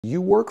You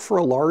work for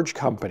a large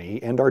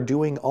company and are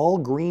doing all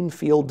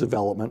greenfield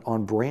development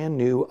on brand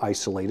new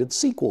isolated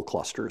SQL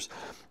clusters.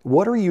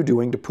 What are you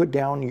doing to put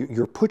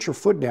your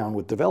foot down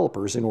with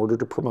developers in order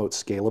to promote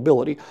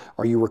scalability?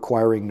 Are you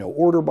requiring no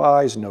order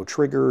bys, no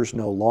triggers,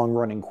 no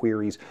long-running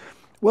queries?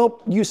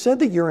 Well, you said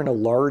that you're in a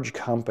large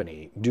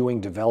company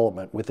doing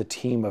development with a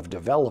team of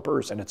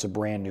developers and it's a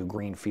brand new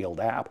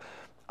greenfield app.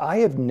 I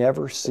have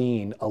never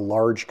seen a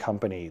large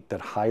company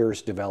that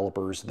hires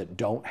developers that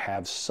don't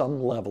have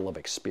some level of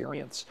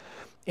experience.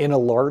 In a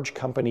large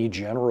company,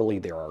 generally,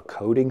 there are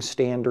coding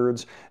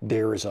standards.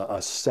 There's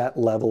a set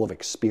level of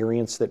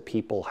experience that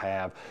people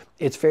have.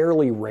 It's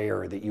fairly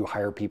rare that you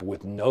hire people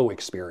with no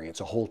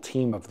experience, a whole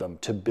team of them,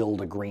 to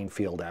build a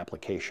greenfield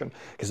application.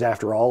 Because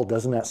after all,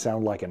 doesn't that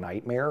sound like a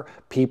nightmare?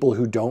 People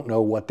who don't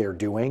know what they're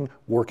doing,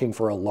 working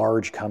for a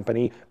large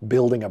company,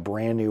 building a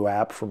brand new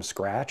app from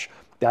scratch,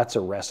 that's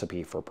a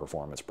recipe for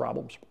performance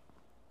problems.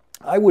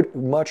 I would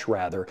much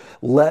rather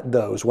let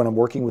those, when I'm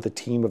working with a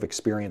team of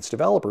experienced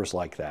developers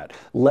like that,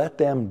 let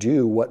them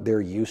do what they're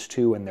used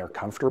to and they're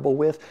comfortable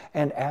with.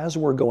 And as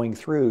we're going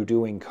through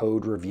doing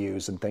code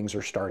reviews and things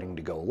are starting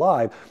to go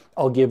live,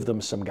 I'll give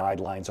them some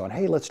guidelines on,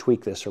 hey, let's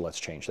tweak this or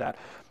let's change that.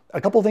 A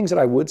couple things that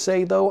I would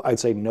say though, I'd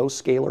say no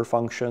scalar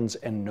functions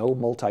and no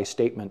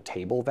multi-statement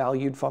table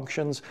valued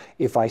functions.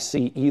 If I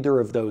see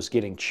either of those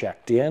getting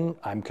checked in,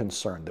 I'm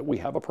concerned that we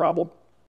have a problem.